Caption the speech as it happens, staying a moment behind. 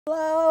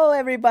Hello,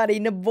 everybody.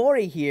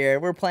 Nibori here.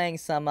 We're playing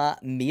some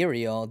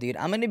Muriel, dude.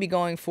 I'm going to be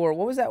going for,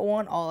 what was that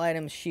one? All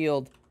items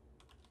shield.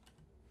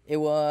 It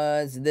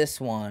was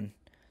this one.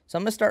 So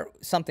I'm going to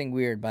start something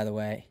weird, by the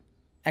way.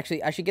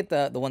 Actually, I should get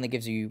the one that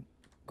gives you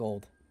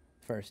gold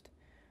first.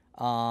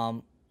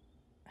 Health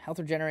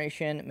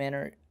regeneration,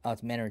 mana. Oh,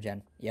 it's mana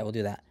regen. Yeah, we'll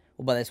do that.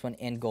 We'll buy this one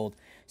and gold.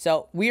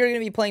 So we are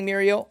going to be playing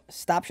Muriel.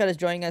 Stop Shot is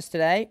joining us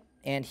today,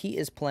 and he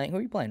is playing. Who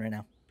are you playing right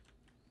now?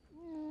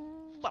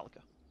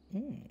 Belka.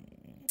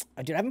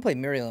 Dude, I haven't played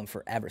Muriel in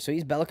forever. So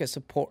he's Belka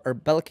support or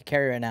Belka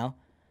carry right now.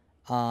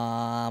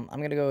 I'm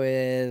gonna go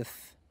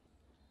with.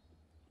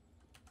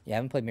 Yeah, I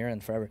haven't played Muriel in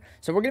forever.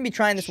 So we're gonna be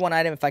trying this one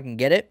item if I can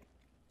get it.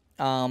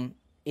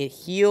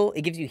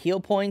 It gives you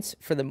heal points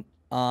for the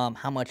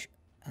how much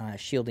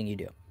shielding you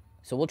do.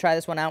 So we'll try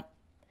this one out.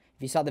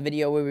 If you saw the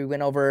video where we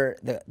went over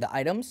the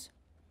items,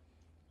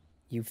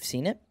 you've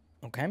seen it,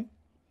 okay?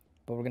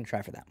 But we're gonna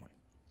try for that one.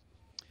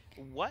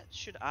 What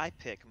should I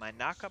pick? My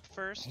knock-up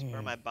first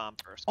or my bomb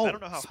first? I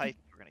don't know how high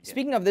we're going to get.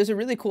 Speaking of, there's a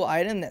really cool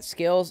item that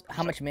scales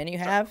how much mana you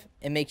have.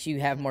 It makes you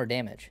have more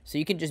damage. So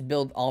you can just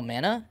build all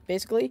mana,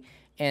 basically,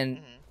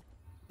 and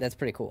that's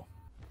pretty cool.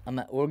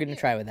 We're going to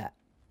try with that.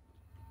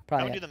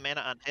 Probably. I would do the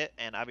mana on hit,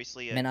 and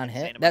obviously... Mana on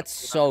hit? That's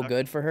so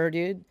good for her,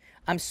 dude.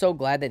 I'm so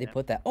glad that they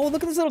put that. Oh,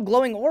 look at this little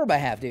glowing orb I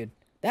have, dude.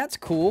 That's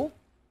cool.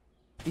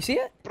 You see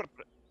it?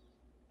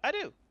 I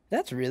do.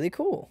 That's really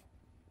cool.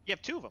 You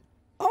have two of them.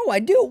 Oh, I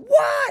do?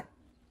 What?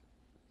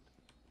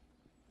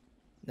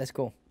 That's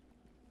cool.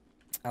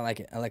 I like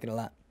it. I like it a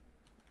lot.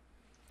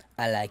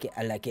 I like it.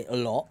 I like it a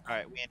lot. All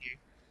right, we in here.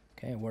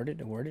 Okay,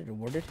 awarded. All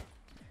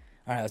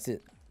right, let's do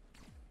it.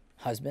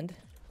 Husband.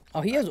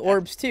 Oh, he has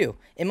orbs too.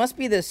 It must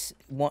be this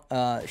one,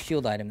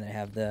 shield item that I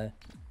have. The.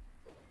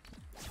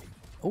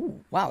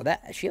 Oh, wow.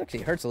 She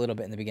actually hurts a little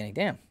bit in the beginning.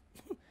 Damn.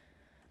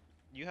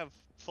 You have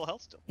full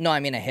health still. No, I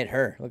mean I hit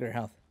her. Look at her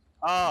health.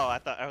 Oh, I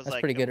thought I was That's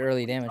like. Pretty good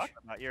early damage.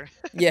 Yeah.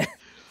 Yeah.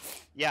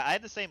 Yeah, I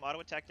had the same auto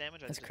attack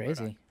damage. That's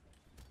crazy.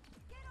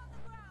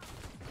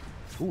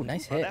 Ooh,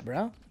 nice hit,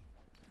 bro.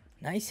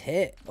 Nice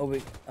hit. Oh,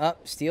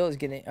 Steel is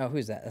getting. Oh,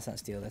 who's that? That's not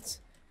Steel. That's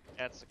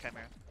the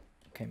Chimera.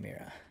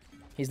 Chimera.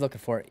 He's looking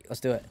for it. Let's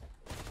do it.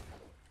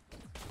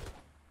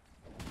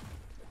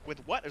 With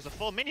what? There's a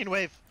full minion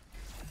wave.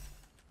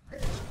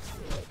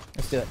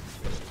 Let's do it.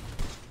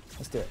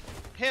 Let's do it.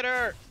 Hit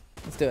her.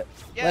 Let's do it.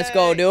 Yay. Let's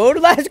go,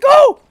 dude. Let's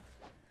go.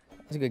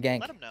 That's a good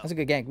gank. Let him know. That's a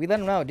good gank. We let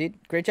him know,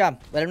 dude. Great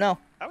job. Let him know.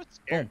 I was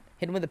scared. Boom.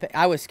 Hit him with the.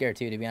 I was scared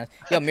too, to be honest.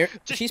 Yo,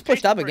 she's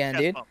pushed up again,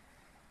 dude.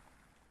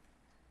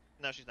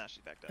 No, she's not.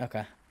 She's backed up.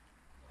 Okay.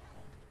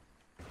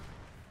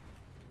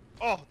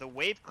 Oh, the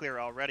wave clear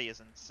already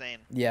is insane.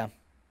 Yeah.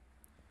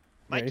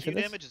 My Q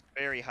damage is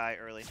very high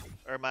early.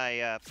 Or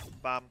my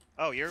bomb.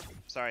 Oh, you're...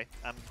 Sorry.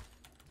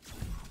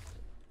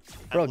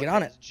 Bro, get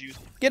on it. Juice.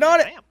 Get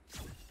on it.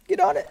 Get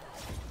on it.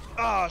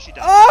 Oh, she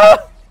died.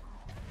 Oh!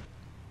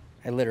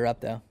 I lit her up,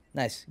 though.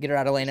 Nice. Get her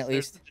out of lane at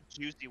least.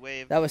 Juicy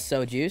wave. That was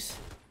so juice.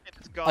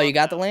 It's gone Oh, you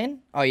got now. the lane?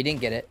 Oh, you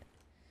didn't get it.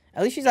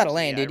 At least she's out of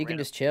lane, dude. You can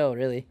just chill,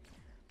 really.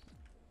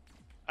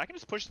 I can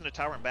just push in the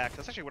tower and back.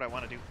 That's actually what I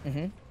want to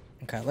do.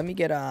 Okay, let me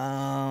get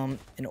an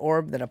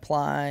orb that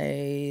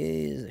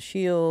applies a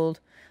shield.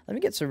 Let me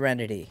get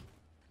Serenity.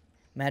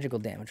 Magical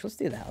damage. Let's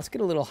do that. Let's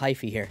get a little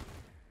hyphy here.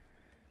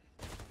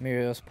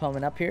 Muriel's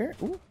pumping up here.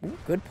 Ooh,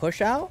 good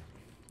push out.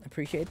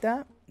 Appreciate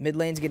that. Mid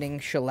lane's getting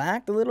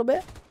shellacked a little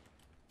bit.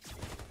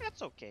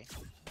 That's okay.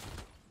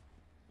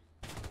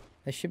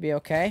 This should be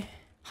okay.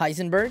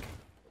 Heisenberg.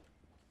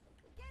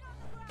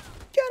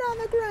 Get on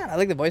the ground. I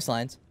like the voice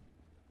lines.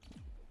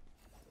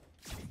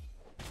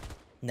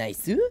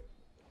 Nice.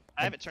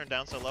 I have it turned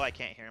down so low I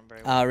can't hear him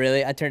very well. Oh,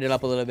 really? I turned it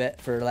up a little bit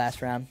for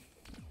last round.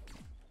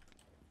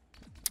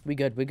 We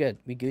good. We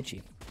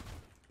Gucci.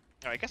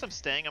 Alright, I guess I'm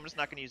staying. I'm just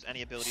not going to use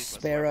any abilities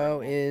Sparrow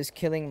whatsoever. is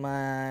killing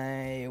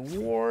my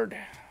ward.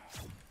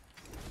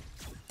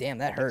 Damn,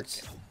 that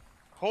hurts.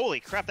 Holy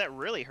crap, that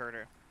really hurt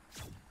her.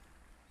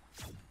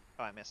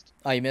 Oh, I missed.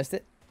 Oh, you missed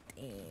it?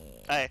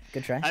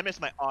 Good try. I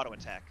missed my auto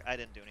attack. I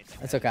didn't do anything.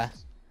 That's okay.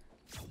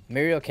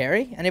 Muriel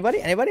carry?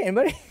 Anybody?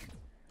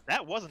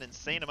 That was an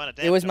insane amount of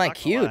damage. It was my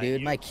Q,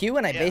 dude. My Q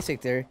when I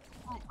basicked her.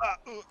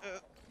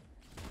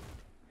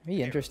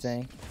 Be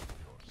interesting.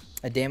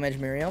 A damage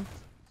Muriel?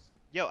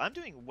 Yo, I'm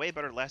doing way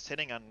better last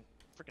hitting on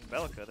freaking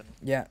Belka than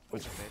yeah.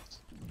 what's her face.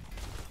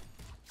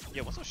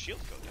 Yo, once those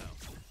shields go down.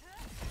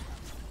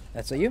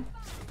 That's all you?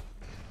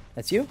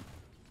 That's you?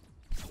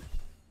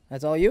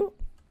 That's all you?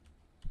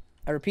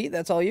 I repeat,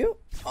 that's all you?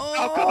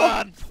 Oh, come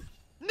on!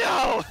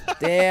 No!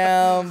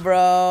 Damn,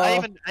 bro.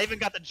 I even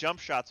got the jump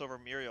shots over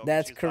Muriel.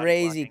 That's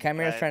crazy.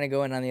 Chimera's trying to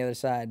go in on the other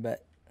side,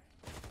 but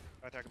what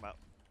am I talking about?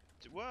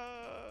 Whoa.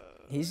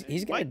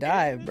 He's gonna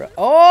dive, bro.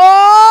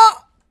 Oh!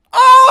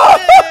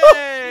 Oh!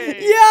 Hey!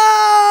 Yeah!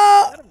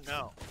 I don't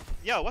know.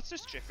 Yo, what's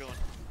this chick doing?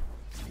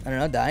 I don't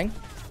know, dying.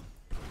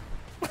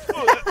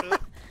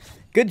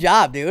 Good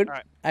job, dude.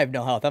 Right. I have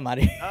no health. I'm out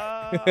of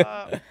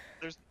here.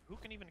 Who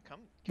can even come?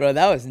 Bro,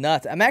 that was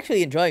nuts. I'm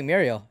actually enjoying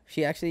Muriel.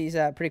 She actually is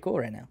pretty cool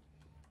right now.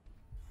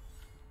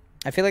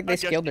 I feel like they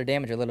scaled their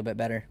damage a little bit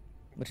better.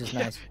 which is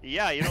nice.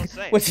 Yeah, you don't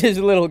say. Which is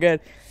a little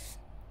good.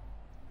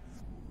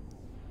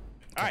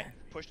 All right,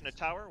 pushing a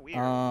tower. We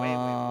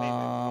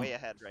are way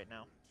ahead right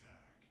now.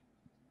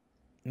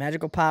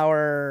 Magical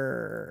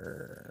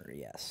power,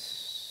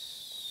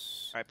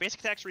 yes. All right,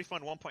 basic attacks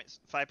refund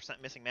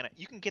 1.5% missing mana.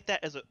 You can get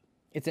that as a.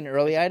 It's an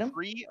early item.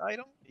 Free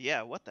item?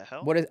 Yeah. What the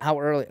hell? What is how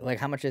early? Like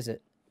how much is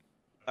it?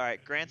 All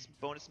right, grants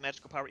bonus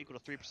magical power equal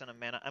to 3% of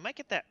mana. I might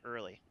get that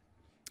early.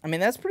 I mean,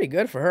 that's pretty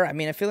good for her. I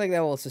mean, I feel like that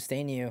will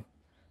sustain you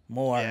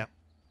more. Yeah.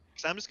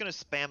 So I'm just gonna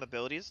spam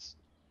abilities.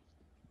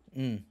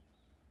 Mm.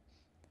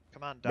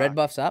 Come on, Doc. Red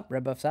buffs up.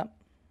 Red buffs up.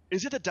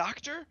 Is it the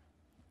doctor?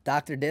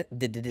 Doctor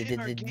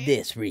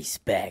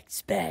disrespect,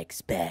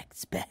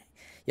 spec.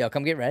 Yo,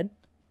 come get red.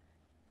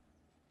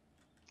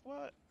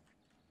 What?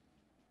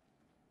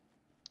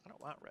 I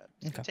don't want red.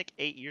 It's gonna take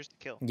 8 years to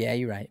kill. Yeah,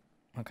 you're right.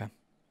 Okay.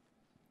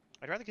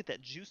 I'd rather get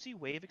that juicy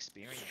wave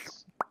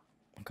experience.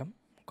 Okay.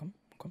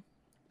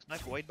 My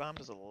void bomb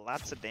does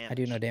lots of damage. I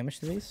do no damage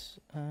to these.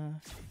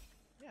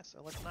 Yeah, so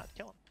let's not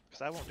kill him,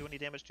 because I won't do any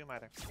damage to him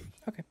either.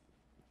 Okay.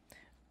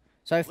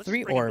 So I have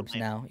 3 orbs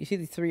now. You see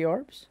the 3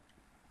 orbs?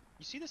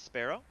 You see the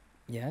sparrow?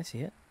 Yeah, I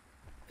see it.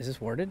 Is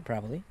this warded?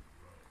 Probably.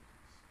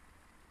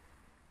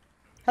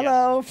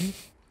 Hello!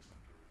 Yes.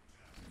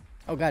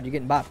 Oh god, you're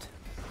getting bopped.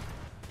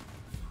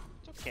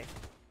 It's okay.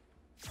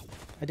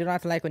 I do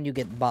not like when you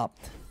get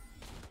bopped.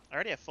 I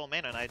already have full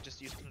mana and I just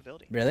used an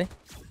ability. Really?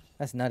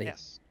 That's nutty.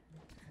 Yes.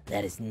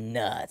 That is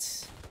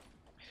nuts.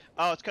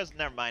 Oh, it's because,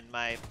 never mind,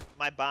 my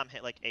bomb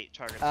hit like 8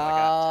 targets. So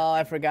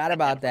I forgot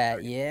about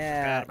that.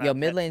 Yeah. Yo,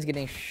 mid lane's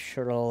getting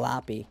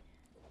sloppy.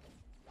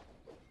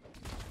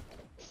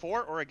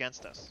 4 or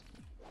against us?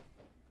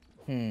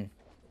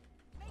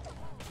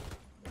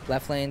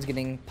 Left lane's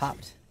getting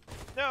popped.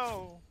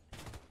 No,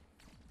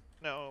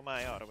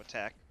 my auto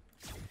attack.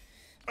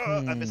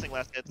 Oh, I'm missing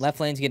last hits. Left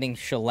lane's getting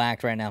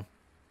shellacked right now.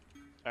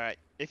 All right.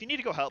 If you need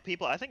to go help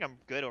people, I think I'm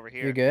good over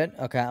here. You're good?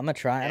 Okay, I'm gonna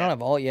try. Yeah. I don't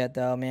have ult yet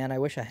though, man. I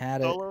wish I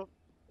had it.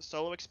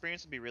 Solo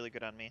experience would be really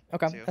good on me.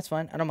 Okay, too. that's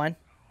fine. I don't mind.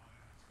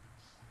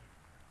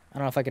 I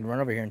don't know if I can run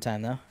over here in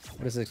time though.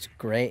 What is this?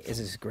 Gray? Is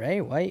this gray?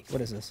 White?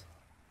 What is this?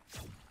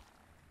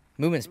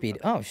 Movement speed.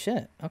 Oh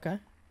shit. Okay.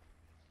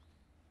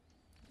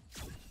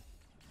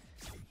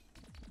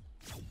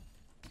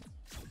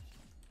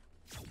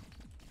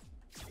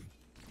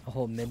 I'll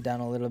hold mid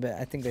down a little bit.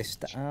 I think they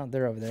oh,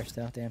 they're over there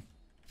still. Damn.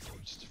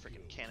 Just a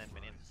freaking cannon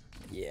minion.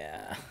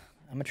 Yeah.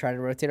 I'm gonna try to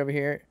rotate over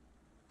here.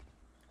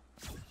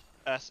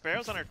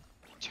 Sparrow's on our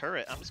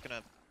turret. I'm just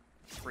gonna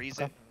freeze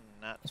it and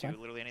not do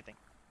literally anything.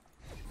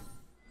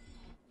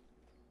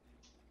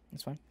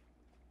 That's fine.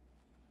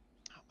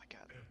 Oh my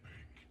god.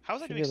 How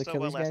was I doing so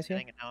well last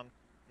inning and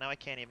now I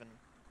can't even,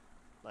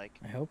 like...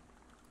 I hope.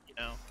 You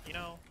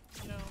know.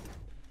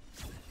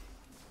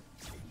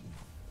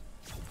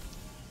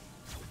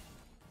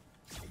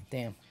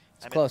 Damn.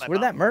 It's close.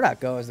 Where'd that Murdoch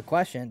go is the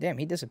question. Damn,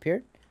 he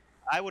disappeared?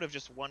 I would have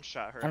just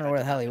one-shot her. I don't know where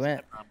the hell he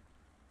went.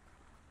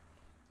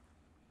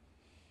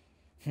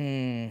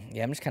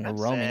 Yeah, I'm just kind of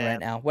roaming right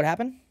now. What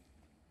happened?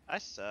 I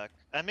suck.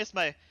 I missed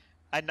my...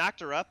 I knocked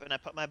her up, and I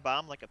put my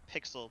bomb like a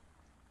pixel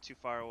too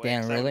far away.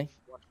 Damn, really?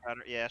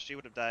 Yeah, she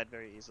would have died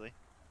very easily.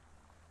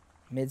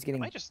 Mid's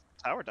getting... I might just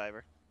tower dive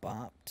her.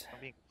 Bopped.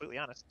 I'm being completely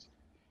honest.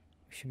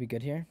 We should be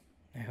good here.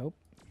 I hope.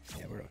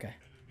 Yeah, we're okay.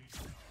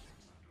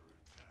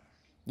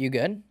 You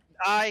good?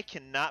 I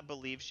cannot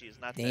believe she is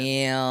not dead.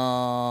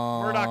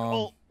 Damn. Murdoch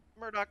ult.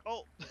 Murdoch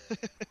ult.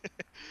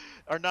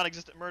 Or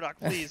non-existent Murdoch,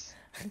 please.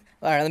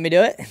 Alright, let me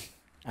do it. Alright,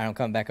 I'm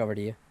coming back over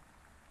to you.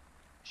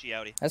 She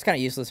outie. That's kind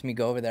of useless for me to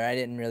go over there. I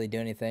didn't really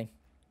do anything.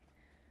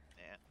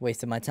 Yeah.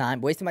 Wasted my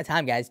time. Wasted my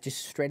time, guys.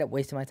 Just straight up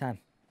wasted my time.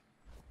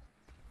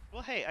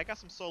 Well, hey, I got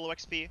some solo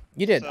XP.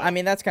 You did. So... I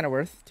mean, that's kind of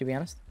worth, to be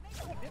honest.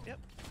 Yep.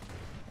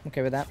 I'm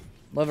okay with that.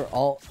 Love her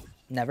alt.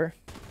 Never.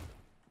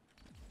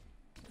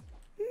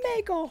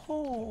 Make a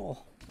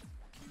hole.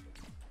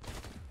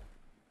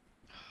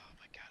 Oh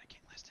my god, I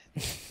can't list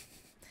it.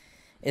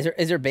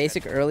 Is her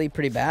basic early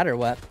pretty bad or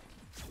what?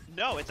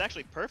 No, it's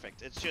actually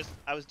perfect. It's just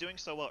I was doing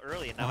so well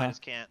early, and now I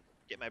just can't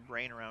get my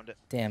brain around it.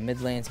 Damn,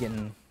 mid lane's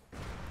getting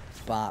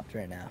bopped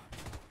right now.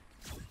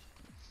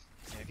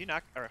 Yeah, if you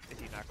knock her up,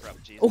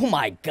 Jesus. Oh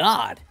my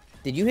god!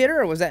 Did you hit her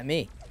or was that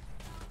me?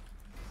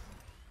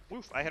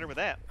 Woof! I hit her with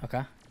that.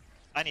 Okay.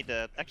 I need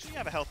to actually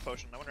have a health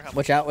potion. I wonder how.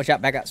 Watch out! Watch out!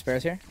 Back out!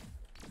 Sparrows here.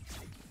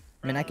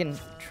 I mean, I can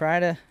try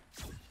to.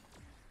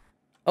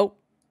 Oh,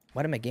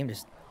 why did my game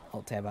just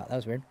alt tab out? That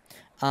was weird.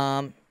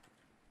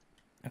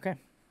 Okay.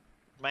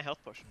 My health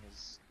potion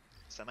is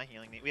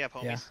semi-healing me. We have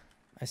homies. Yeah,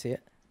 I see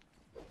it.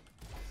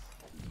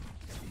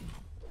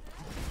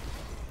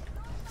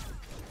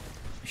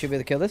 You should be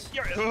able to kill this.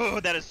 Oh,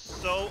 that is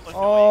so annoying.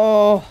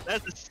 Oh. That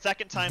is the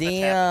second time damn,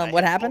 that's happened.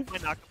 what happened? I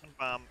knocked one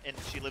bomb, and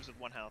she lives with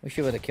 1 health. We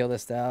should be able to kill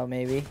this though,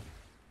 maybe.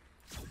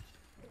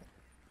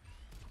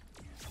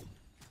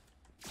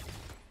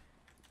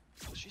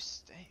 She's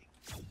staying.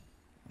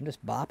 I'm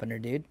just bopping her,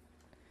 dude.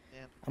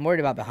 Yeah. I'm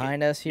worried about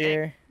behind us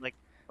here. Like,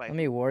 let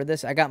me ward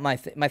this. I got my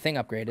thing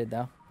upgraded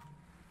though.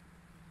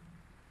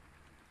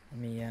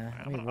 Let me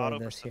ward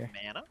this here.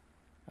 Mana.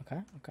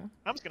 Okay, okay.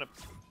 I'm just gonna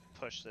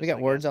push this. We got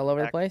words all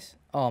over the place.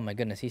 Oh my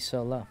goodness, he's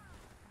so low.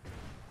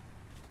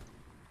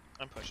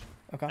 I'm pushing.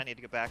 Okay. I need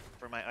to go back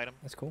for my item.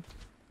 That's cool.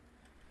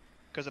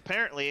 Because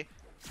apparently,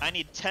 I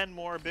need 10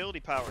 more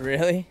ability power.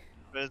 Really?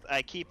 Because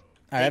I keep.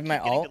 I have my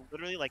ult.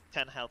 Literally like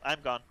 10 health.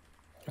 I'm gone.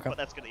 Okay. But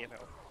that's good.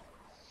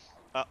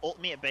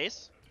 Ult me at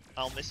base.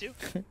 I'll miss you.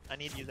 I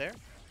need you there.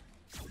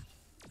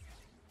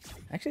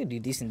 Actually, do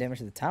decent damage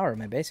to the tower in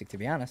my basic, to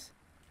be honest.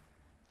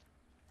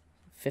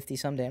 50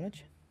 some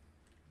damage.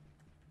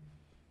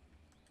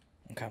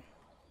 Okay.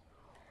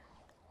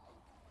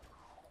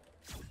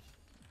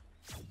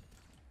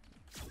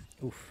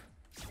 Oof.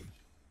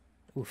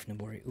 Oof,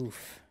 Nibori.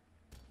 Oof.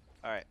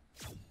 All right.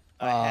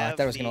 I thought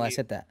I was gonna last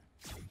hit that.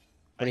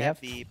 What do you have?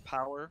 The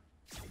power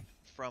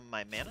from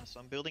my mana, so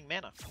I'm building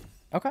mana.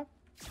 Okay.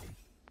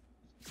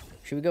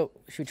 Should we go?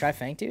 Should we try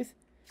Fangtooth?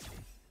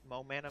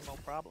 Mo mana, mo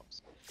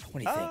problems.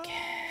 What do you think?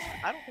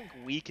 I don't think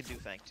we can do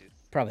Fangtooth.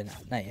 Probably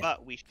not. Not yet.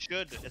 But we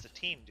should, as a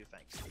team, do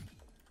Fangtooth.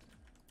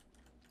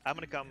 I'm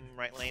gonna come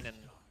right lane and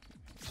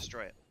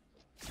destroy it.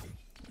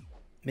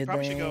 Mid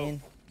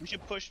lane. We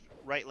should push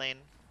right lane,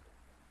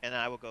 and then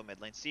I will go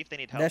mid lane. See if they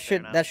need help. That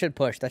should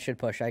push. That should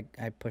push. I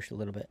pushed a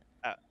little bit.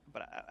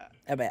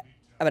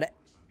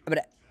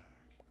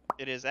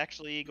 It is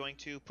actually going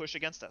to push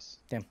against us.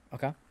 Damn.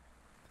 Okay.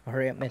 I'll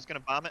hurry up mid. I'm just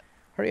gonna bomb it.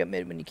 Hurry up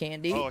mid when you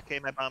can, D. Oh, okay.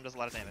 My bomb does a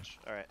lot of damage.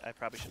 All right. I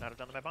probably should not have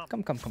done my bomb.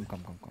 Come.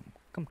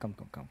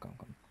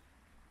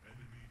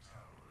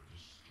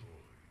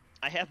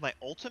 I have my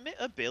ultimate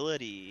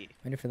ability.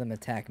 Waiting for them to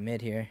attack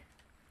mid here.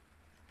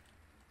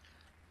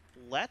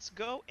 Let's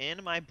go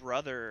in, my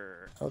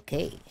brother.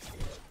 Okay.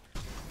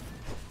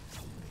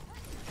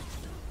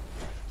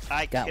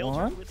 I Got killed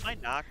one. her with my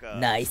knockup.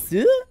 Nice.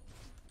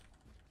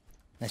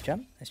 Nice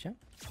jump. Nice jump.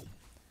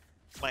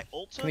 My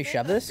ultimate Can we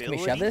shove this? Can we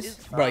shove this?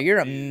 is Bro, up,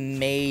 you're dude.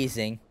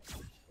 amazing.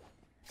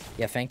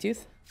 Yeah,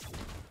 Fangtooth?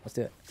 Let's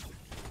do it.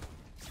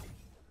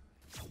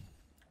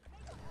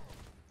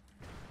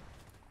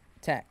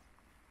 Attack.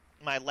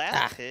 My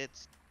last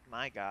hit's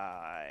my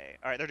guy.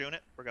 All right, they're doing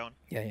it. We're going.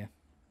 Yeah, yeah.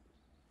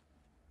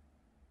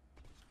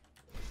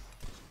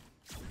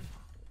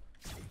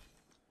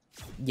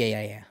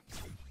 Yeah.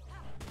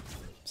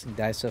 This thing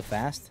dies so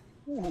fast.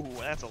 Ooh,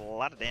 that's a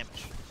lot of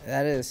damage.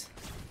 That is.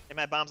 And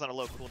my bomb's on a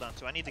low cooldown,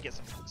 so I need to get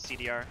some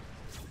CDR.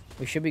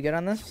 We should be good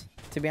on this,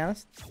 to be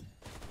honest.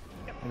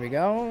 Yep. There we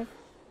go.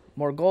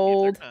 More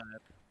gold.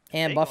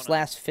 And they buffs gonna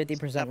last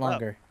 50%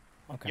 longer.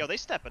 Okay. Yo, they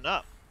stepping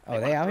up. Oh,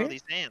 they out here?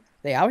 These hands.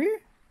 They out here?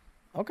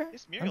 Okay.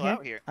 This Muriel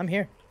out here. I'm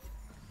here.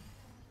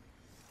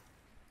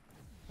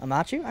 I'm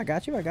at you. I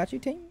got you. I got you,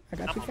 team. I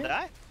got you, fam.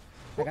 Die.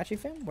 I got you,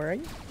 fam. Where are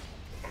you?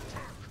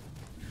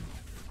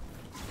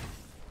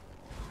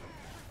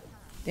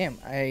 Damn,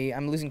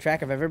 I'm losing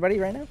track of everybody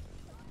right now.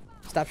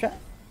 Stop shot.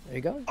 There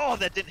you go. Oh,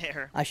 that didn't hit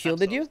her. I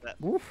shielded you.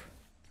 Woof.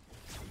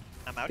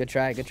 I'm out. Good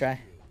try. Good try.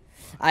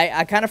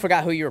 I kind of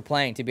forgot who you were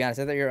playing, to be honest.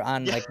 I thought you were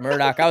on, like,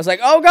 Murdoch. I was like,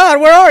 oh,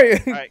 God, where are you?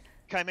 All right.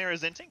 Chimera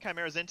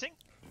Zinting.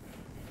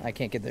 I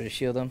can't get there to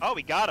shield him. Oh,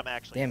 we got him,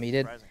 actually. Damn, you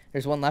did. Surprising.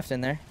 There's one left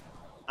in there.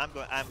 I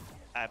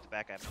have to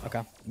back up.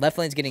 Okay. Left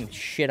lane's getting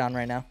shit on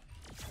right now.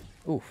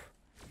 Oof.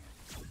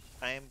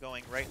 I am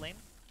going right lane.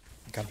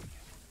 Okay.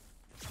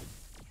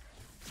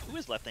 Who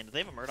is left lane? Do they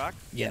have a Murdoch?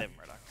 Yeah. They have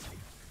a Murdoch.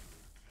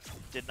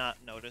 Did not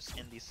notice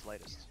in the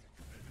slightest.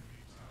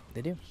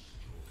 They do.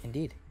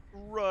 Indeed.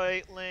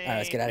 Right lane. Alright,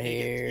 let's get out of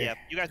here. Yeah,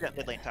 you guys got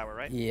mid lane tower,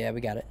 right? Yeah,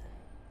 we got it.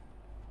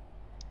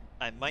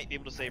 I might be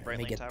able to save right Let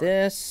me lane get tower.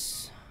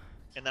 this.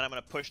 And then I'm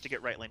going to push to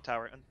get right lane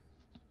tower. And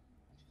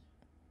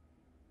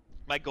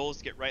my goal is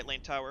to get right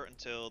lane tower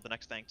until the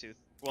next Fangtooth.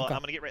 Well, Okay. I'm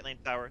going to get right lane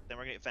tower, then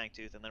we're going to get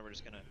Fangtooth, and then we're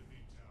just going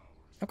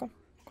to Okay.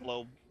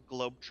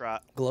 globe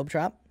trot. Globe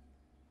trap.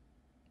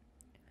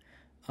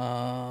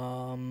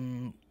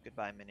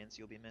 Goodbye, minions.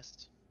 You'll be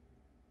missed.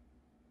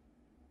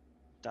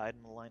 Died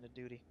in the line of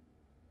duty.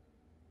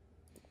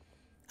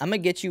 I'm gonna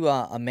get you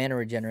a mana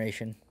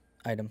regeneration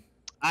item.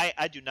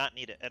 I do not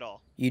need it at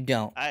all. You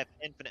don't. I have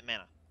infinite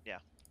mana. Yeah.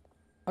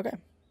 Okay.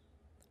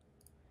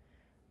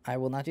 I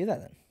will not do that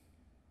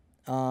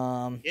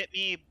then. Get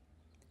me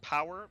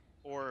power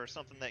or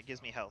something that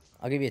gives me health.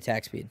 I'll give you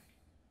attack speed.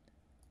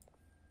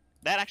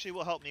 That actually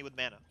will help me with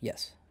mana,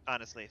 Yes.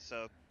 honestly.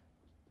 So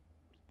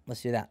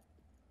Let's do that.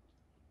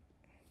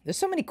 There's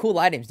so many cool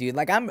items, dude.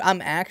 Like I'm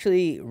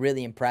actually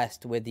really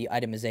impressed with the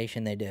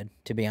itemization they did,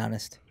 to be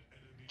honest.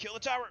 kill the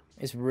tower.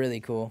 It's really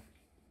cool.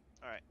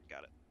 All right,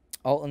 got it.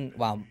 Ult and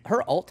wow,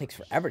 her ult takes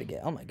forever to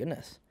get. Oh my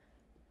goodness.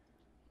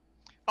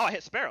 Oh, I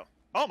hit Sparrow.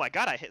 Oh my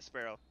god, I hit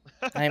Sparrow.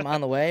 I am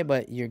on the way,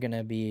 but you're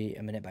gonna be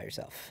a minute by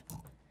yourself.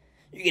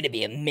 You're gonna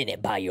be a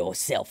minute by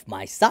yourself,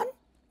 my son.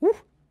 Woo.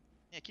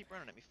 Yeah, keep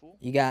running at me, fool.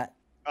 You got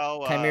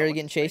Chimera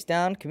getting what's chased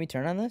down. Can we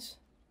turn on this?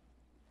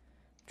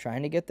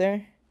 Trying to get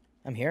there.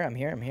 I'm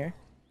here.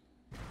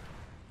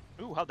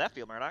 Ooh, how'd that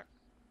feel, Murdoch?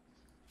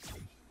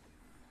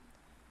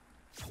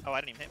 Oh, I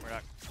didn't even hit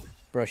Murdoch.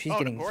 Bro, she's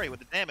getting Nibori with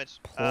the damage.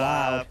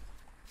 plowed.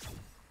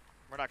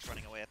 Murdoch's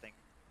running away, I think.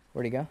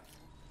 Where'd he go?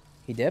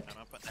 He dipped?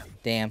 No, I'm putting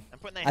that. Damn. I'm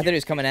putting that I thought he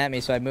was coming at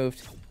me, so I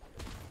moved.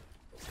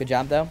 Good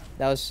job though.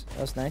 That was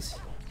nice.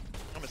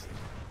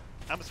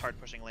 I'm just hard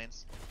pushing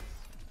lanes.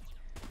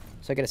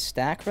 So I get a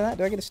stack for that?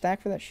 Do I get a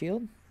stack for that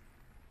shield?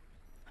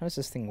 How does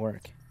this thing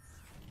work?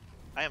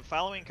 I am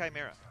following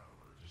Chimera.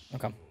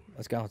 Okay,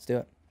 let's go. Let's do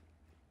it.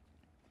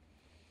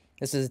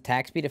 This is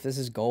attack speed. If this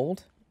is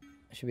gold,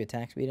 there should be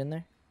attack speed in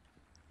there.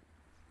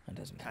 That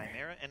doesn't matter.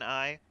 Chimera and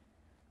I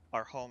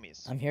are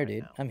homies. I'm here,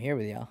 dude. Now. I'm here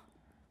with y'all.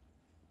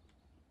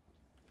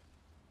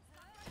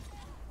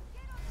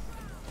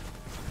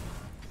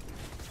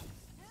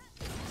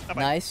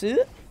 Nice.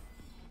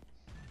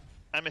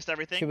 I missed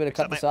everything. Should we have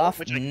cut this off?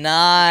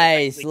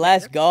 Nice.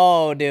 Let's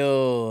go,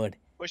 dude.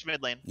 Push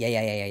mid lane.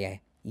 Yeah.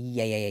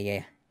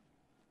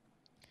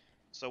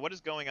 So what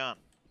is going on?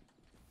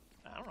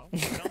 I don't know. You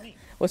tell me.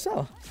 What's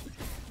up?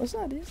 What's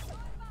up, dude?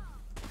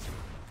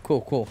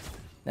 Cool.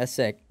 That's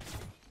sick.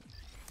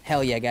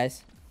 Hell yeah,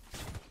 guys.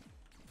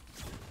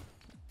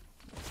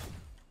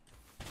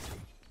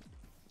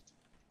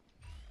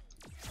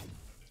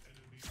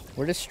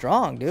 We're just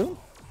strong, dude.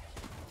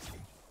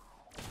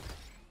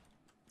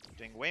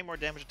 Doing way more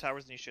damage to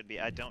towers than you should be.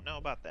 I don't know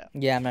about that.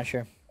 Yeah, I'm not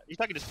sure. You're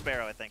talking to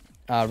Sparrow, I think.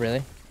 Oh,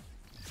 really?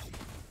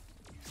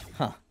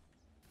 Huh.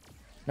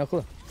 No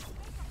clue.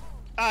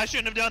 I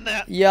shouldn't have done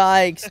that.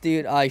 Yikes,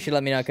 dude. Oh, you should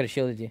let me know. I could have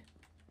shielded you.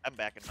 I'm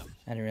backing up.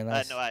 I didn't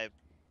realize. No, I...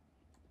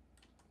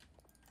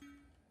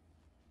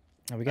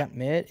 Oh, we got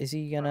mid. Is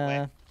he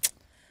gonna...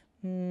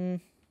 I'm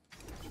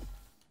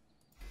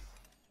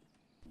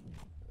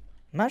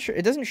not sure.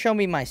 It doesn't show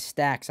me my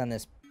stacks on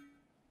this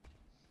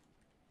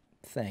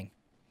thing.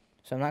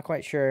 So I'm not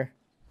quite sure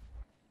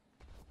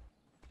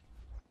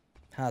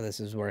how this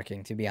is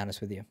working, to be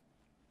honest with you.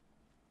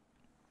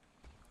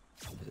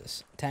 What is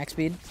this? Attack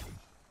speed.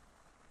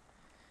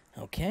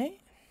 Okay.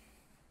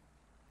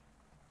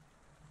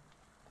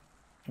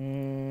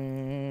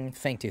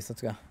 Fangtooth,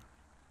 let's go.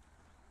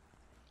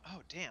 Oh,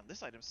 damn.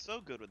 This item's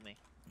so good with me.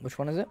 Which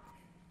one is it?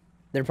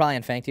 They're probably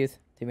in Fangtooth,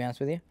 to be honest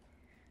with you.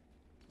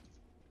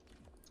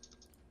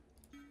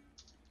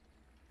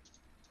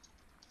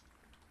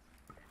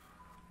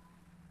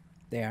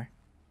 They are.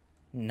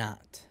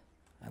 Not.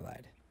 I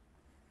lied.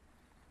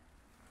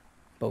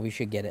 But we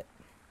should get it.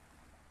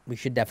 We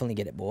should definitely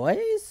get it,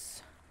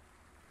 boys.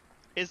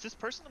 Is this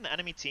person on the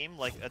enemy team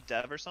like a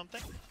dev or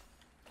something?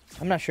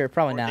 I'm not sure.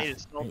 Probably or not.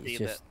 It's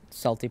just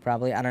salty,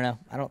 probably. I don't know.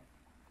 I don't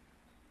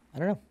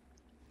know.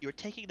 You're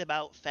taking them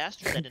out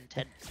faster than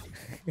intended.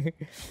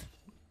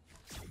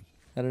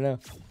 I don't know.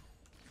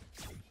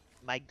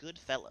 My good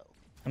fellow.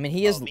 I mean,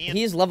 he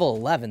is level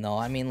 11 though.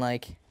 I mean,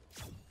 like.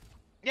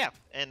 Yeah,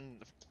 and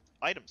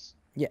items.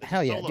 Yeah,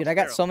 hell yeah, dude! I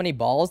got so many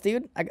balls,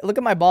 dude. Look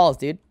at my balls,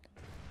 dude.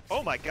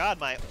 Oh my god,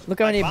 look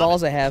how many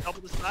balls I have. Double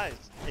the size.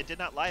 It did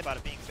not lie about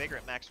it being bigger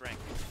at max rank.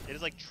 It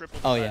is like triple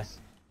the size.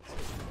 Yeah.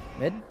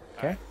 Mid.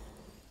 Okay.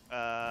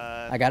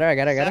 Right. I got her.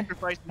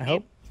 I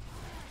hope.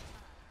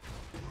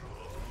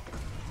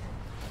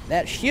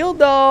 That shield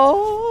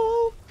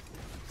though.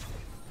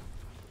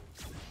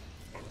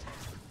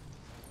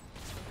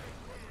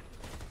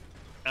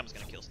 I'm just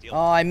gonna kill Steel.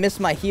 Oh, I missed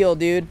my heal,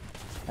 dude.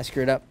 I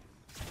screwed up.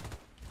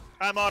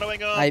 I'm autoing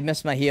him. I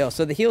missed my heal.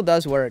 So the heal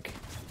does work.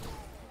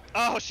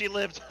 Oh, she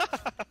lived.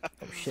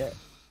 Oh, shit.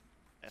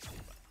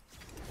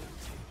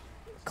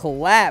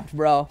 Collapsed,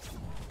 bro.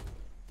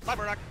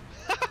 Fiber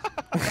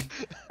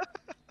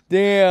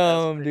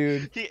Damn,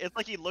 dude. It's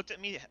like he looked at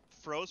me,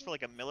 froze for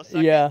like a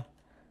millisecond. Yeah.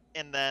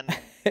 And then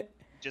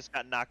just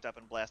got knocked up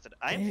and blasted.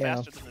 I am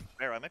faster than the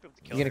Sparrow. I might be able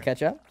to kill her. You gonna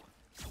catch up?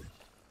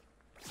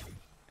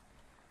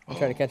 I'll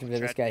try to catch up to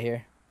this guy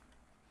here.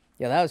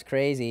 Yeah, that was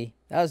crazy.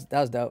 That was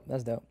dope. That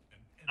was dope.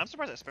 I'm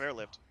surprised that Sparrow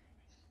lived.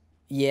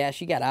 Yeah,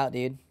 she got out,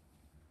 dude.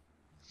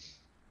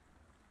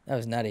 That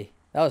was nutty.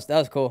 That was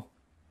cool.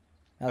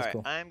 That was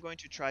cool. I'm going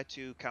to try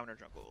to counter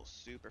jungle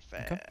super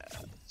fast. Okay.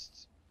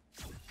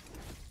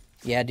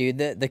 Yeah, dude,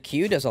 the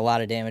Q does a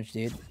lot of damage,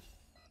 dude.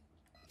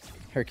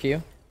 Her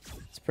Q.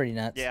 It's pretty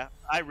nuts. Yeah,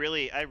 I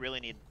really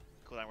need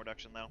cooldown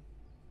reduction though.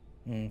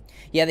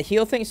 Yeah, the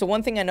heal thing. So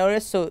one thing I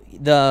noticed, so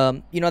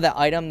the that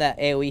item, that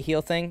AoE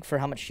heal thing for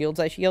how much shields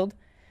I shield,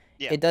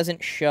 it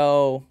doesn't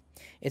show.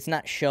 It's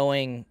not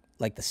showing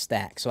like the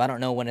stack, so I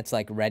don't know when it's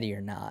like ready or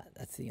not.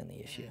 That's the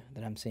only issue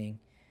that I'm seeing.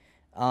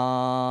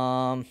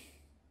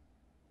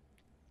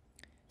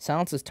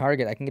 Silence is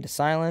target. I can get a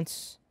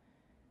silence.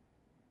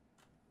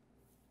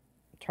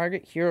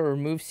 Target hero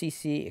remove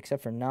CC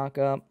except for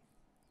knockup.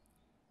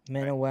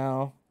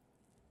 Muriel.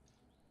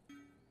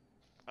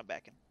 I'm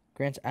backing.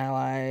 Grants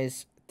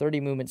allies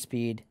 30 movement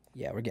speed.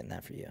 Yeah, we're getting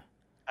that for you.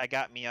 I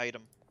got me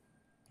item.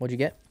 What'd you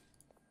get?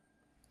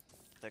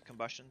 The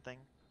combustion thing.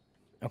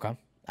 Okay.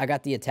 I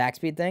got the attack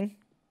speed thing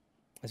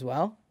as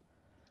well.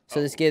 So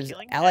this gives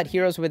allied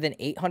heroes within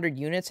 800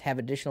 units have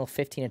additional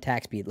 15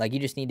 attack speed. Like, you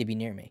just need to be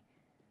near me.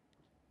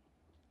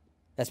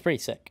 That's pretty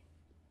sick.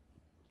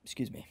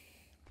 Excuse me.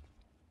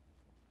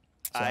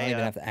 So I don't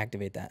even have to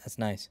activate that. That's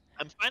nice.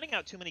 I'm finding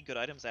out too many good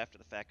items after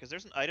the fact, because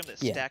there's an item that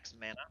stacks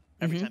mana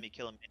every time you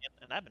kill a minion,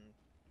 and I've been...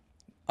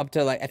 Up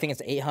to, like, I think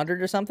it's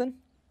 800 or something?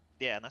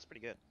 Yeah, and that's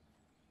pretty good.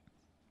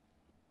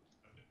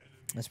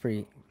 That's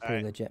pretty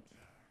legit.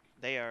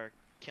 They are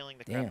killing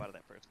the crap out of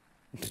that person.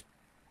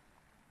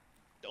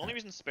 The only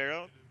reason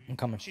Sparrow, I'm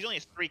coming. She only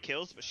has 3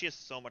 kills, but she has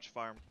so much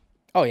farm.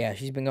 Oh yeah,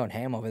 she's been going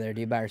ham over there,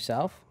 dude, by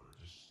herself.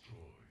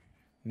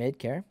 Mid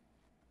care.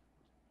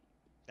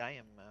 I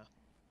am.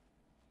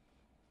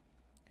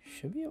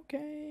 Should be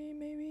okay,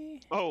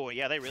 maybe. Oh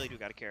yeah, they really do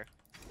gotta care.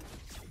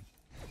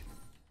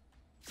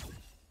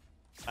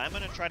 I'm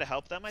gonna try to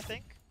help them, I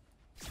think.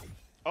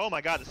 Oh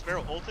my god, the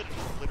Sparrow ulted and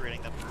just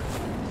obliterating them.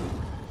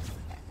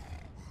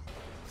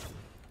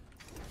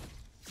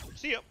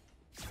 See ya.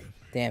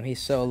 Damn,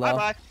 he's so low.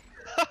 Bye-bye.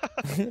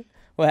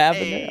 What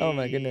happened there? Oh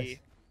my goodness.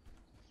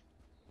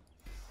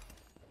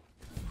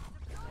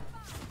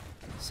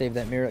 Save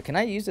that mirror. Can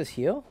I use this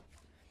heal?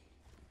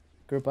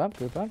 Group up,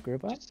 group up,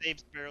 group up. Just save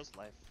Sparrow's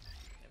life.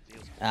 It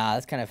feels good. Ah,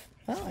 that's kind of...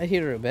 Well, I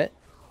healed her a bit.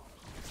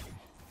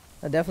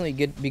 That'd definitely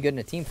be good in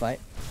a team fight.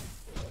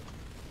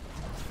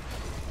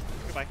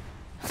 Goodbye.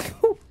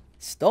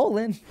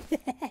 Stolen.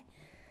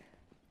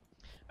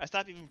 I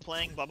stopped even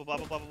playing blah blah blah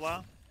blah blah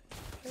blah.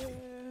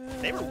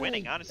 They were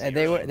winning, honestly.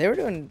 They were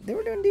doing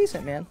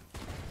decent, man.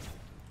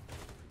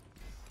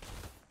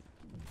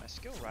 My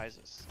skill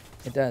rises.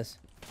 It does.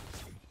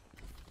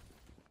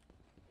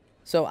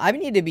 So I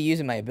need to be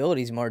using my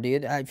abilities more,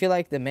 dude. I feel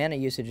like the mana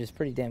usage is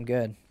pretty damn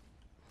good.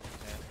 Yeah.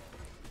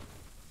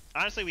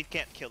 Honestly, we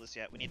can't kill this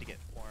yet. We need to get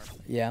more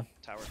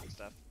towers and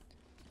stuff.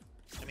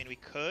 I mean, we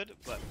could,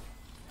 but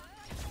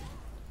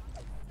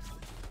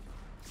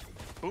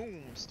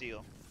boom,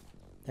 steal.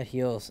 That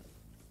heals.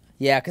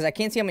 Yeah, because I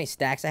can't see how many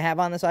stacks I have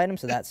on this item,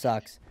 so that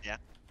sucks. Yeah.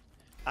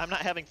 I'm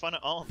not having fun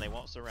at all, and they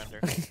won't surrender.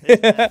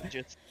 Isn't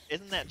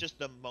that just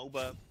the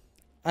MOBA?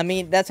 I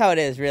mean, that's how it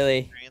is, really.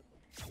 Experience?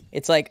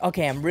 It's like,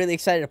 okay, I'm really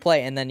excited to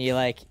play, and then you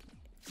like,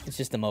 it's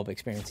just the MOBA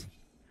experience.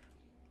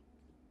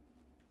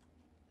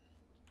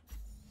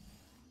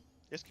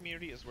 This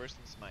community is worse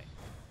than Smite.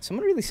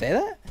 Someone really say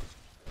that?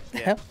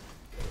 Yeah.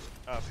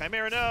 Oh,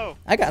 Chimera, no!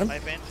 I got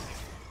him.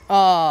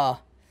 Oh,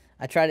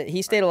 I tried it.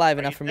 He stayed alive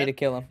enough for me to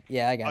kill him.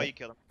 Yeah, I got him. Oh, you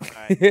killed him.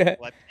 Alright.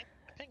 Well, I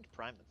pinged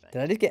Prime the thing.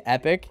 Did I just get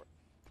epic?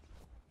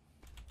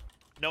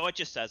 No, it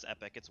just says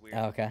epic. It's weird.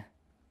 Oh, okay.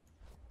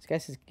 This guy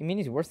says, you mean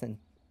he's worse than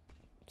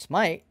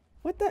Smite?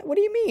 What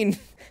do you mean?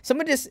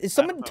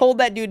 Someone told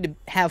that dude to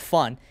have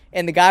fun,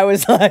 and the guy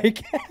was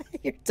like,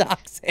 "You're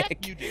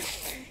toxic." You do.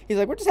 He's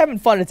like, "We're just having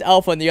fun. It's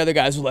alpha," and the other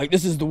guys were like,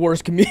 "This is the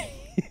worst community."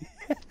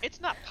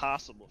 It's not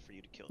possible for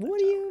you to kill that What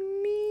do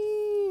you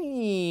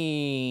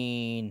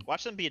mean?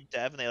 Watch them be a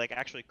dev, and they like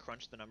actually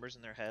crunch the numbers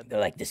in their head. They're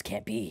like, "This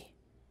can't be."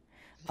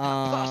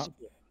 Not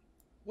possible.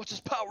 What's his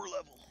power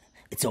level?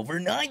 It's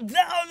over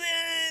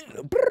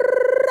 9,000.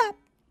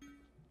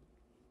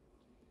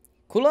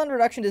 Cooldown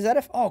reduction, does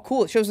that oh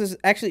cool, it shows this,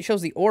 actually it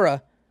shows the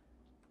aura.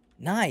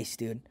 Nice,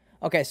 dude.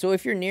 Okay, so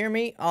if you're near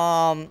me,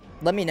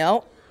 let me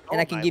know,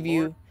 and I can give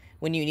you,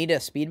 when you need a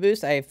speed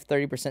boost, I have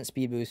 30%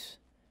 speed boost.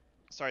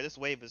 Sorry, this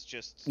wave is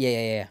just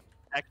Yeah.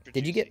 extra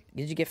Did juicy.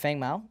 you get Fang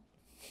Mao?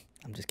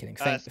 I'm just kidding.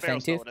 Fang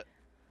Tooth?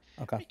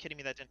 Okay. Are you kidding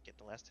me? That didn't get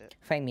the last hit.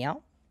 Fang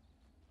Meow?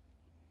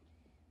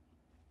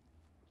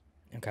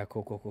 Okay,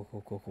 cool.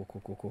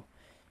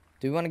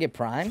 Do we want to get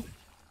Prime?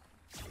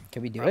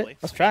 Can we do it?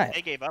 Let's try it.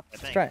 They gave up, I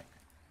think. Let's try it.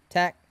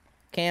 Tack,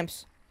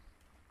 camps,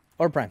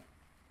 or Prime.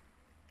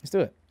 Let's do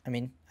it. I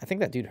mean, I think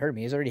that dude heard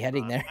me. He's already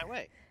heading there. My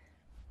way.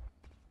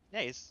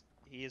 Yeah,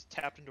 he is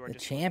tapped into our the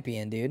Discord.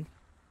 champion, dude.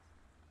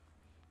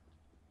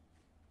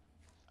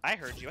 I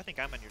heard you. I think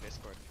I'm on your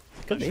Discord.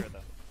 Could be. Sure, though.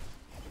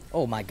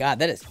 Oh my god,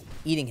 that is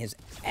eating his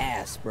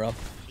ass, bro.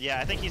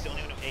 Yeah, I think he's the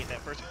only one who ate that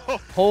first.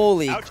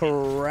 Holy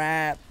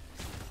crap.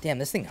 Damn,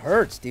 this thing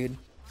hurts, dude.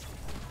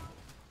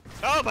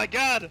 Oh my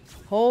god!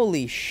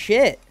 Holy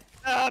shit.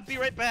 Be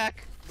right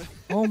back.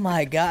 Oh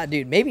my god,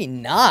 dude. Maybe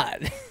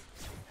not.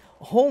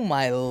 Oh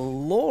my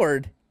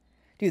lord.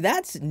 Dude,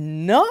 that's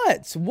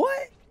nuts.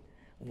 What?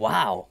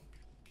 Wow.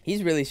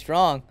 He's really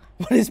strong.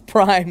 What is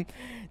Prime?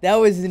 That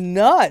was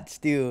nuts,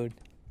 dude.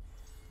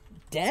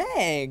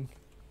 Dang.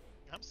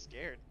 I'm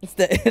scared. It's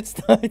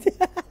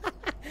the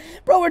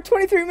Bro, we're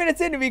 23 minutes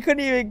in and we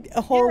couldn't even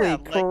holy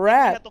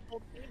crap.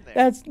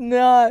 That's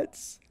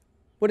nuts.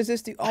 What does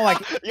this do? Oh,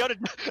 Yo,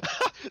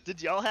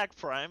 did y'all hack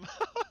Prime?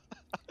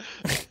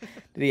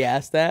 Did he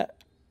ask that?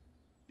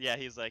 Yeah,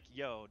 he's like,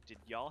 yo, did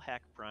y'all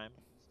hack Prime?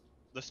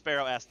 The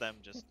Sparrow asked them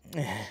just.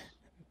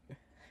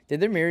 Did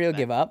their Muriel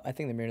give up? I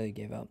think the Muriel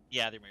gave up.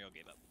 Yeah, their Muriel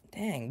gave up.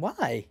 Dang,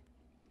 why?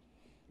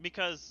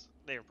 Because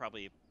they were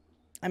probably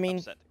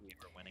upset that we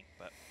were winning,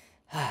 but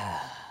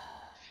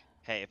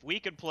hey, if we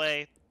could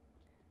play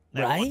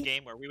that one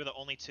game where we were the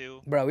only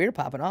two. Bro, we were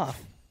popping off.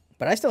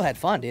 But I still had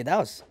fun, dude. That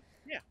was...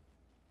 Yeah.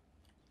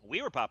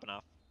 We were popping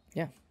off.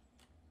 Yeah.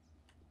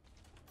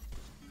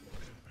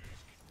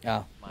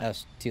 Oh, that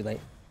was too late.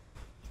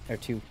 Or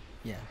too...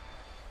 Yeah.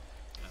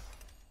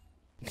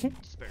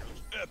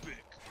 Sparrow's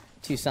epic.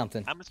 Too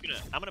something. I'm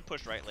gonna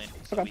push right lane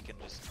so we can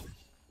just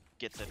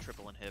get the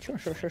triple inhib.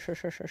 Sure.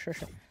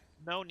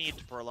 No need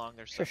to prolong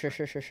their suffering.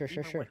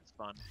 Sure. It's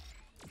fun.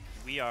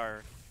 We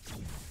are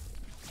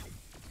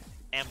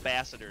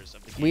ambassadors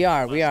of the game.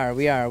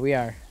 We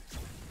are.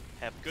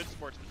 Have good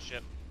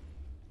sportsmanship.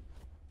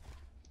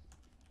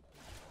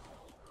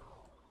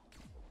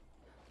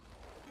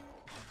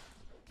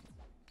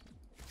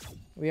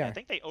 We are. I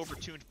think they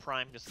overtuned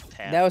Prime just a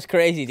tad. That was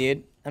crazy,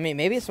 dude. I mean,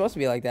 maybe it's supposed to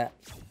be like that.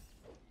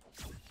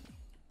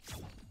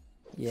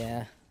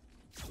 Yeah.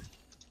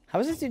 How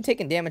is this dude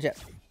taking damage at...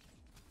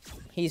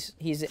 He's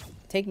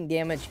taking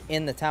damage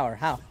in the tower.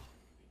 How?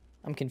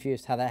 I'm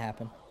confused how that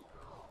happened.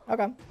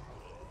 Okay.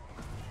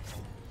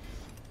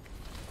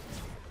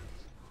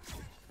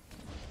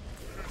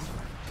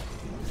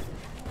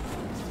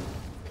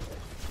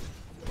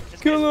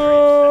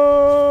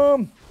 Kill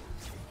him!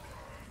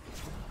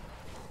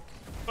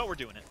 But we're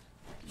doing it.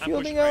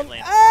 Shielding him.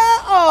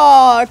 Ah!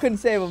 Oh, I couldn't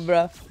save him,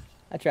 bro.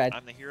 I tried.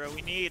 I'm the hero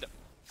we need.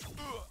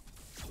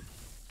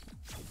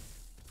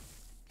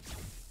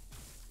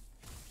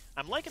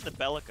 I'm liking the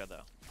Bellica,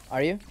 though.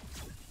 Are you?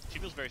 She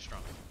feels very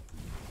strong.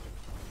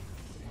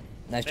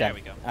 Nice job. There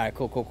we go. All right,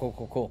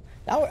 cool.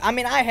 I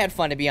mean, I had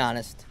fun, to be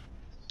honest.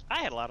 I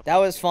had a lot of fun. That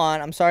was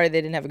fun. I'm sorry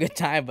they didn't have a good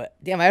time, but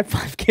damn, I had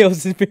 5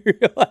 kills in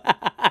Muriel.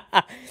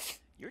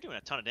 You're doing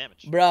a ton of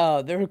damage.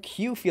 Bro, their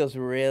Q feels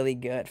really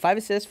good. 5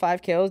 assists,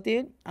 5 kills,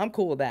 dude. I'm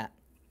cool with that.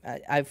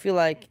 I feel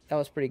like that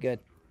was pretty good.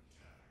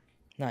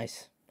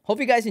 Nice. Hope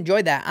you guys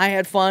enjoyed that. I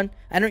had fun.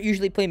 I don't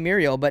usually play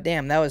Muriel, but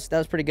damn, that was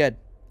pretty good.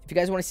 If you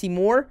guys want to see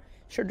more,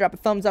 sure, drop a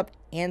thumbs up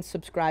and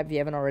subscribe if you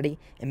haven't already.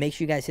 And make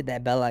sure you guys hit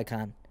that bell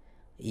icon.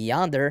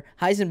 Yonder,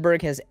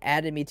 Heisenberg has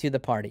added me to the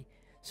party.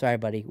 Sorry,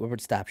 buddy. We're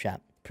at Stop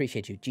Shot.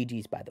 Appreciate you.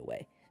 GG's, by the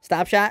way.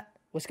 Stop Shot,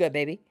 what's good,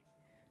 baby?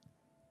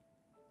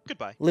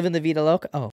 Goodbye. Living the Vida Loca. Oh.